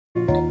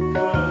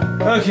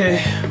Okay,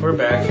 we're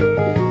back.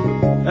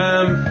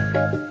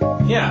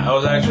 Yeah, I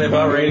was actually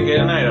about ready to get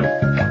an item.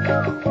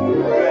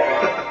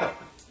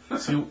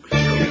 So,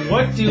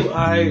 what do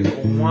I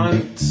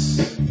want?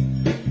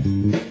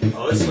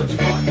 Oh, this looks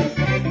fun.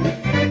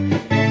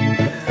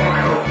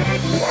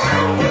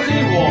 What do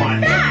you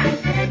want?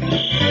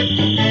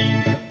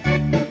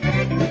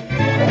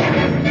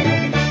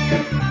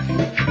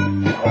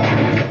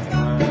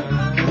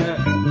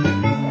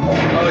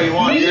 Oh, you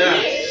want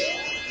that?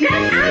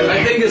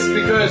 I think it's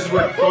because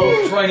we're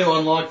both trying to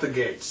unlock the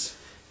gates.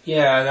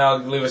 Yeah, and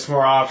that'll leave us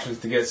more options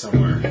to get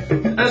somewhere.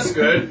 That's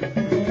good.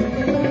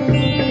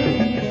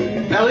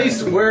 At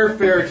least we're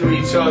fair to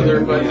each other,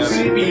 but the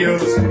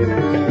CPUs...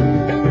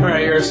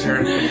 Alright, yours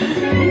turn.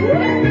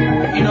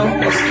 You know,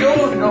 I still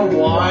don't know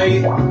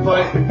why,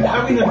 but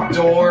having a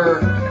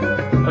door...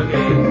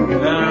 Okay,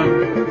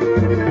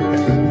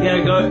 yeah,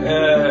 go,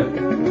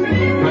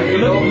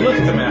 look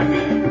at the map.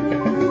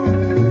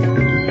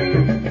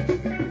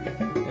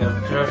 Yeah,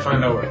 try to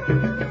find out where.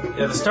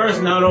 Yeah, the star's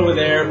not over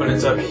there, but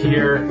it's up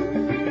here.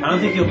 I don't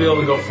think you'll be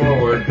able to go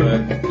forward, but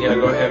yeah,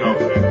 go ahead and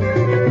open it.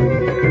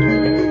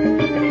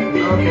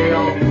 Okay,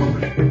 I'll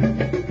open it.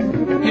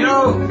 You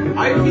know,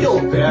 I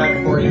feel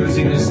bad for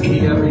using this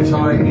key every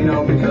time, you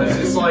know, because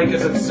it's like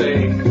as if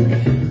saying,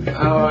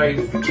 oh, I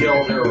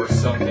killed her or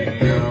something,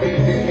 you know.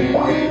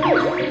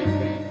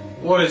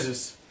 What is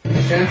this?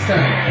 Chance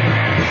time.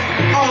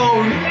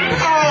 Oh,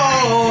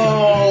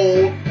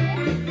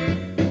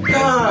 no!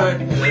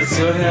 God! Let's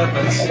see what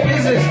happens.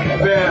 This is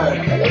bad.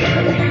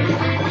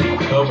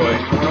 Oh boy.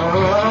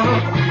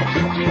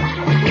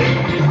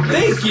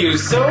 Thank you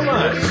so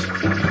much.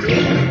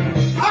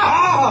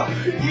 Ah!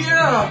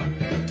 Yeah!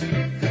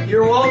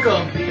 You're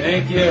welcome.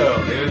 Thank you.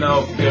 Even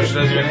though Yoshi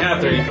doesn't even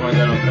have 30 coins,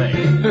 I don't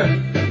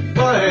think.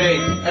 But hey,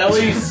 at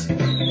least...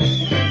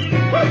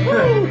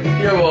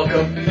 You're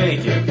welcome.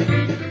 Thank you.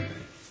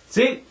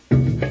 See?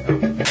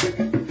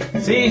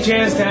 See,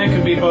 chance time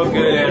can be both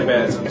good and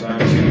bad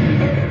sometimes.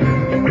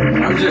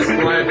 I'm just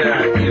glad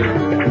that, you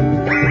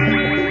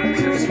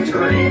know... It's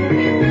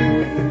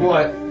turning.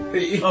 What?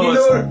 Oh,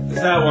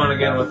 it's that one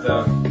again with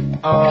the...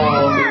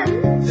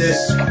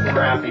 This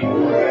crappy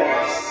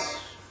one.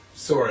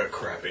 Sorta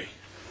crappy.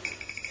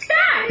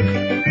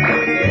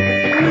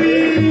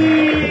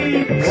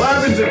 What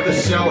happens if the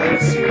shell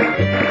hits you? I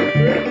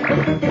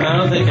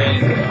don't think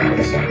anything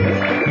happens.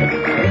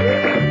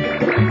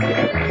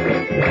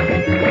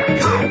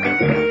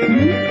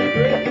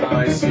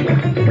 I see.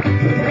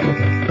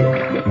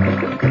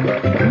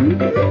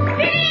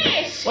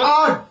 Finish!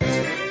 What?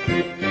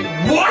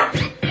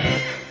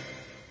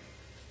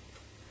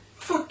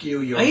 Fuck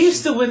you, Yoshi. I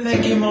used to win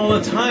that game all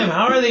the time.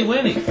 How are they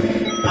winning?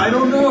 I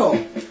don't know.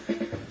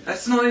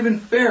 That's not even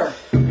fair.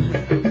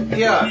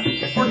 Yeah,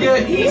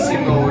 forget easy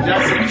mode.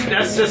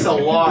 That's just a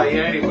lie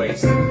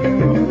anyways. You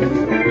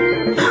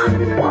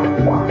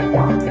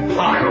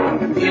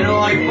know,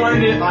 I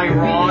find it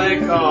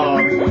ironic,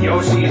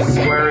 Yoshi's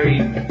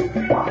wearing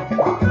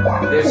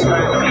these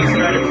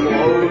kind of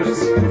clothes.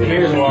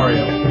 Here's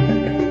Wario.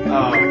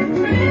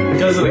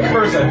 Because of the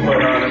curse I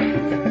put on him.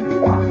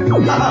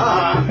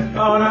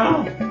 Oh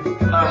no!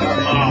 I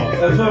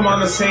put him on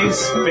the same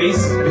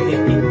space as me.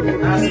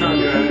 That's not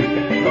good.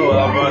 Oh well,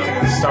 I'm about to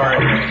get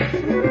started.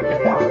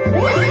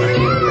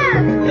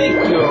 Thank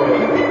you.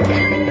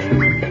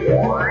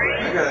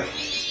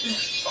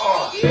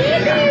 I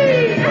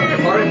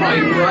gotta... Part of my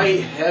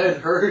right head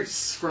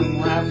hurts from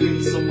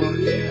laughing so much.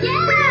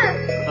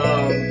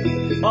 Oh,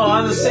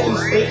 on the same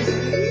space.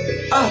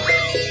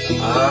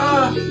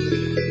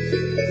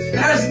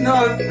 That's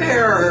not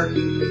fair.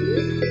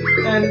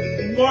 And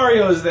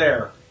Wario's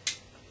there.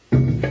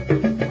 Well,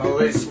 at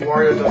least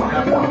Wario doesn't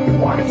have one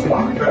point, so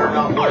we better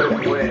not let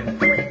him win.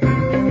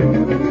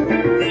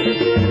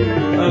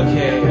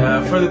 Okay,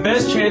 for the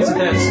best chance at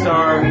that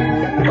star,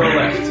 go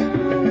left.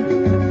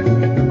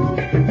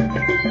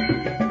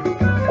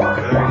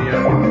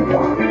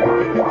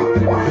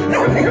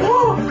 Good idea.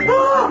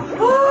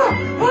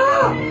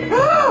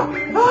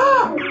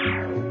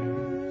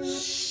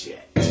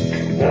 Shit.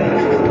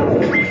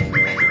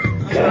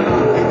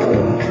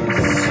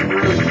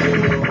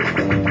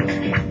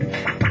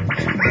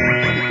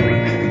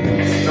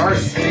 Star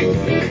Snake.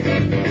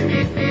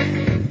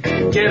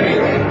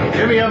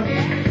 Give me him.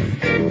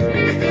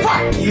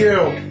 Fuck you!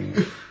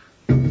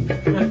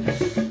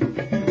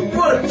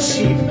 What a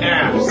cheap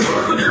ass!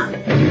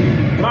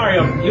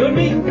 Mario, you and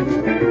me?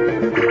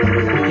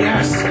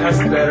 Yes, that's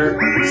better.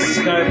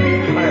 Sky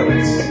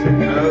Pilots.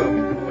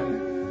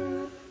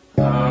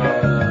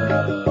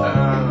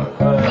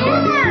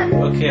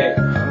 Okay.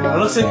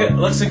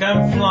 Looks like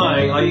I'm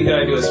flying. All you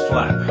gotta do is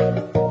flap.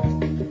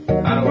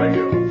 How do I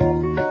do?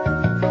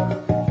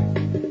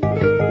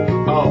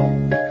 Oh.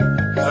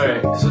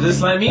 Alright, so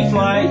just let me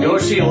fly.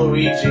 Yoshi,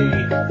 Luigi.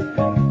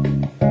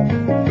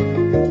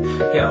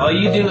 Yeah, all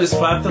you do is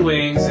flap the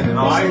wings and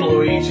I'm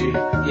Luigi.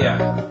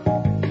 Yeah.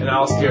 And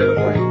I'll steer the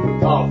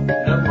plane. Oh,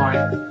 never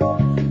mind.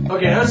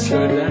 Okay, that's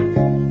good then.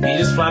 You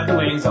just flap the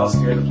wings, I'll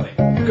steer the plane.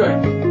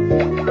 Good.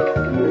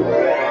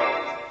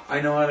 I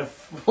know how to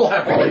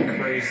flap like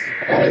crazy.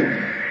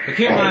 But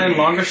keep in mind,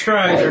 longer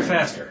strides are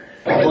faster.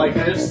 Like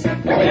this?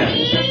 Yeah.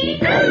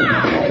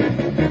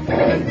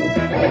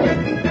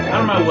 Out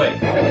of my way.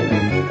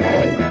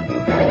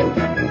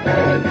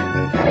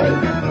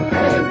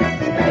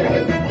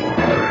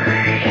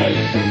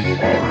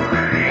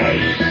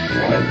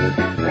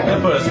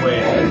 That put us way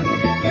ahead.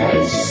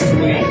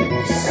 Sweet.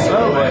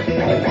 So what?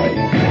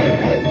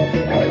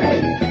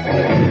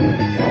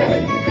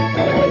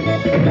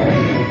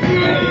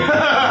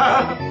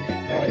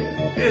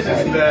 This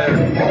is better.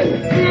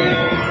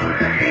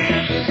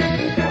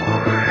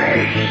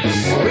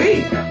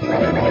 Sweet.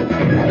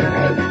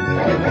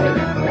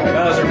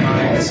 Bowser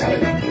minds.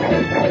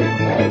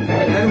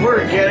 And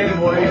we're getting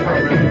away from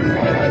it.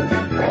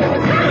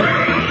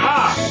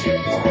 Ah!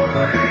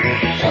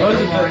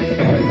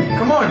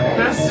 Come on,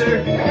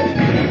 faster.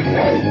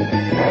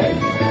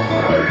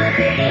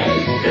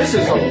 This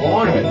is a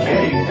long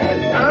game.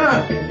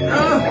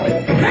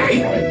 Hey,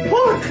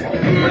 look!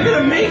 We're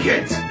gonna make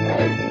it!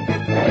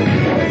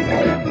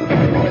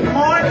 Come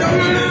on,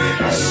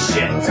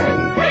 shit!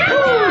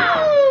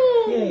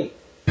 Yay.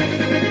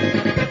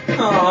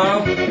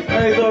 Aw,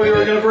 I thought we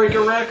were gonna break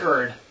a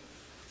record.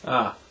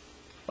 Ah.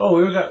 Oh,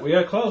 we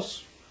got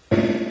close.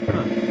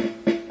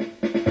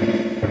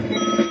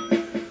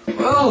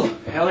 Well,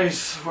 at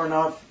least we're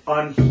not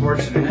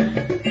unfortunate.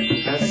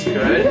 That's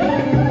good.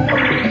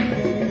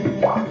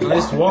 At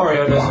least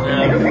Wario doesn't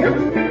have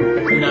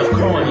enough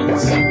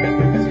coins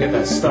to get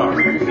that star.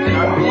 And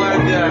I'm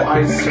glad that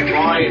I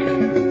survived.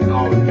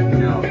 Oh,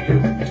 no, you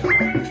don't.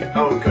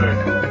 Oh, good.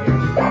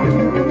 I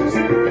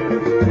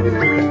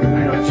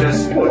know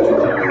just what to do.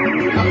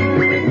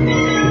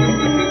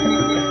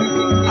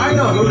 I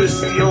know who to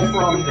steal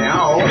from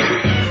now.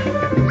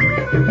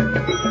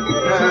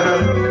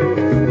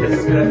 This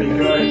is gonna be good.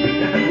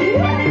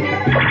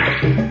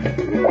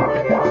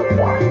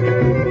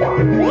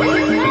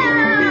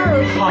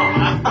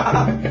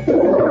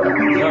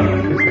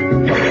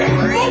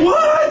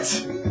 What?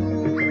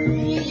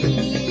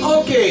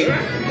 Okay,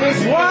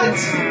 what?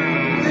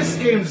 This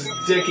game's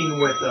dicking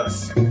with us.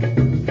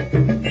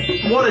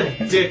 What a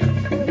dick.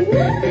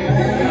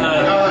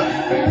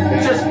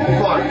 Just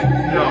fuck.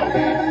 No.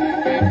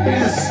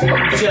 This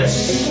is just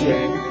shit.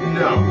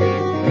 No.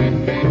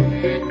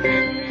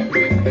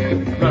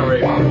 Not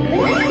right.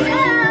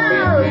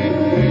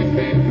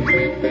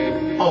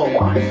 Oh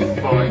my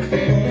fuck.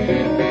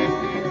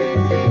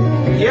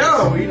 Yeah,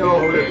 we know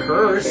who to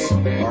curse.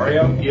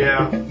 Mario?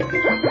 Yeah.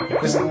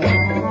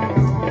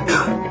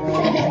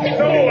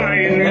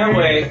 That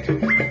way.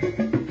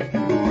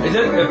 Is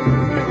it?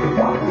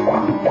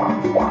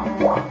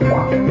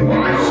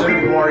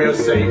 Shouldn't Mario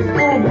say,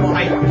 oh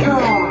my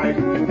god!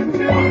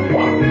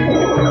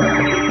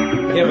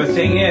 Yeah, but the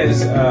thing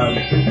is, in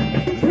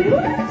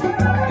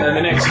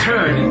the next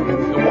turn,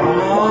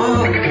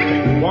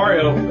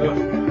 Wario.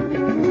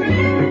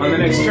 On the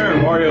next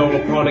turn, Wario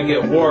will probably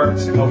get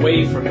warped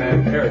away from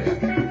that area.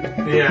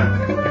 Yeah.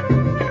 I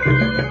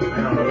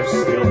don't know who to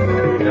steal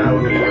from. That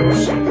would be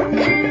Yoshi.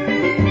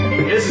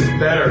 This is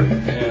better.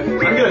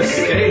 Yeah. I'm gonna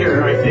stay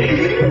here, I think.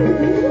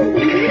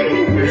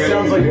 It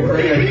sounds like a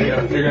great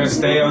idea. You're gonna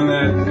stay on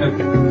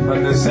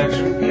this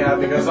section? Yeah,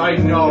 because I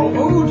know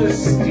who to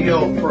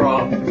steal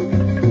from.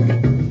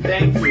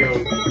 Thank you.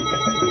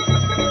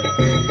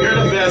 You're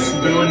the best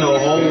boo in the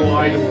whole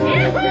wide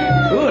world.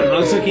 Ooh, it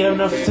looks like you have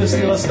enough to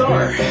steal a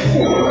star.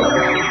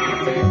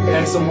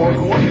 And some more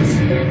coins.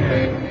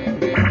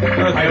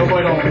 I hope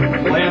I don't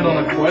land on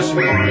a question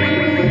mark.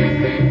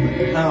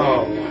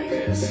 Oh, like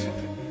this.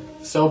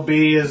 So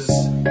B is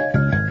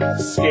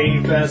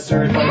skating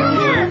faster if I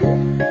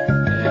can.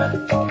 Yeah.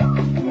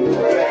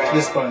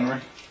 This button,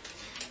 right?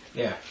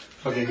 Yeah.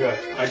 Okay, good.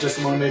 I just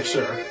want to make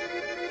sure.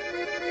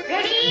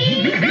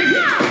 Ready?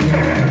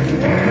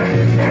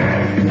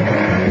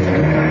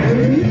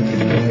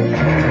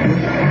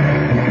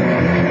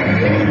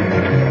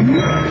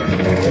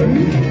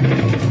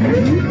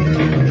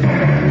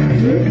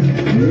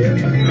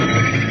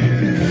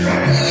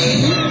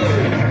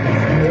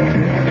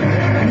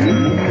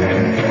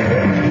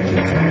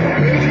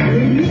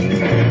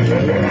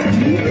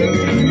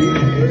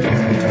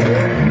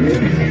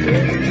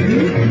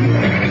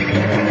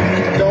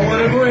 Don't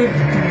let it win.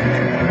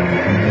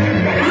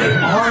 My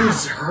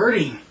arm's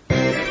hurting.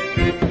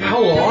 How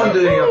long do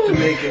they have to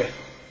make it?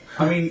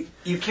 I mean,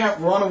 you can't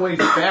run away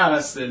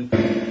fast and...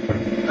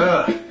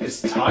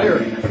 it's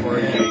tiring for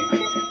a game.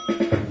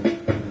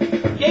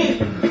 Yay!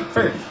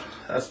 First.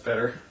 That's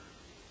better.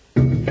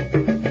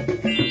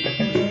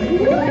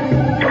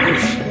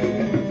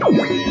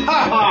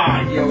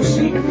 Ha-ha,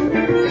 Yoshi!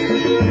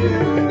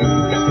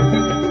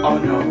 Oh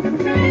no.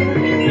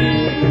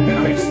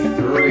 Now he's 3.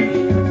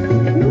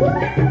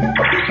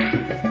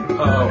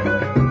 Oh.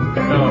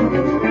 No.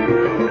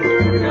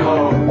 No,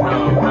 no,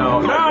 no,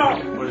 no!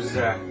 What is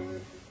that?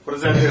 What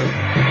does that do?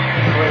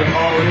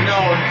 Oh no,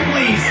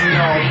 please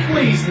no,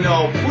 please no,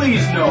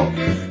 please no,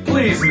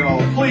 please no,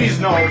 please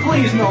no,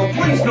 please no,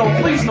 please no,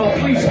 please no,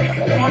 please.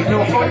 Fuck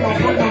no, fuck no,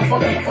 fuck no,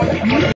 fuck no, fuck no.